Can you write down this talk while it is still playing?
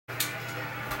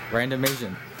Random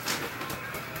Asian.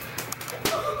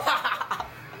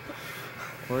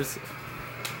 Where's...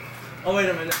 Oh, wait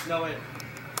a minute. No, wait.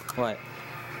 What?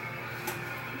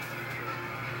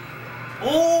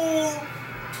 Oh!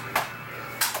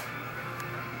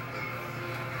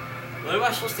 What am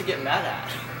I supposed to get mad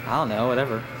at? I don't know,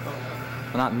 whatever.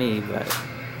 Well, not me, but...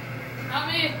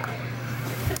 Not me.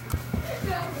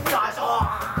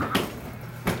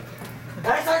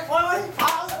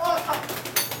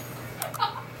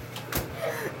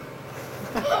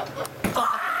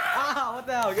 Ah, what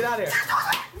the hell? Get out of here.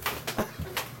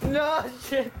 No,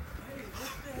 shit.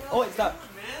 Oh, wait, stop.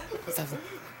 Stop, stop.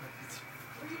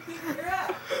 Where do you think you're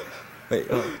at? Wait,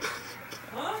 oh.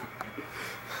 Huh?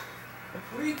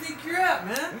 Where do you think you're at,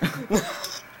 man?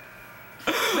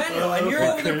 Manuel, and you're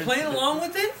over there playing along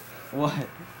with it? What?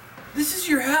 This is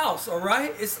your house,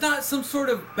 alright? It's not some sort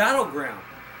of battleground.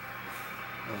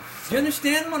 Do you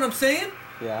understand what I'm saying?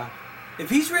 Yeah. If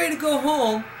he's ready to go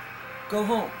home, go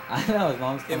home. I know, his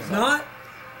mom's coming. If not,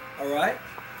 alright?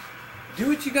 Do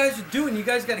what you guys are doing. You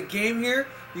guys got a game here.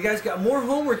 You guys got more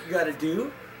homework you got to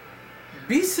do.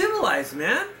 Be civilized,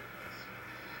 man.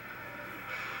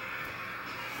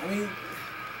 I mean,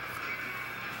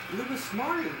 a little bit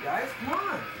smarter, guys. Come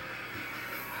on.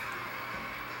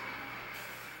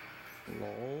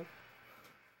 Lol.